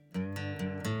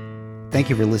Thank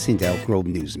you for listening to Elk Grove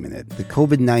News Minute. The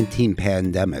COVID-19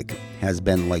 pandemic has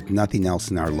been like nothing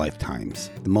else in our lifetimes.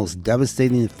 The most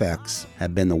devastating effects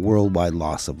have been the worldwide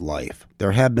loss of life.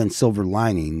 There have been silver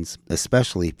linings,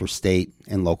 especially for state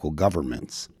and local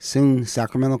governments. Soon,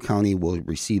 Sacramento County will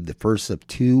receive the first of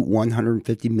two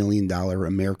 $150 million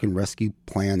American Rescue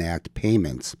Plan Act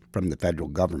payments from the federal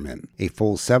government. A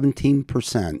full 17%,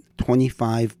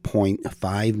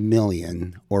 $25.5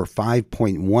 million or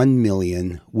 $5.1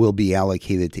 million will be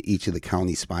allocated to each of the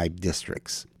county's 5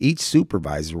 districts. Each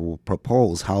supervisor will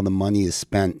propose how the money is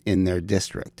spent in their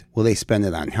district. Will they spend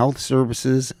it on health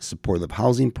services, supportive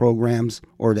housing programs,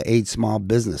 or to aid small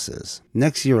businesses?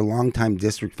 Next year, longtime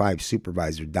District 5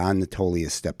 Supervisor Don Natoli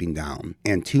is stepping down,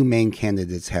 and 2 main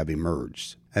candidates have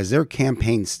emerged. As their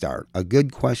campaigns start, a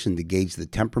good question to gauge the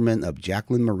temperament of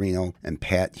Jacqueline Marino and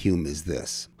Pat Hume is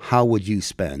this: how would you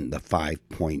spend the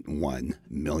 $5.1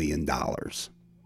 million?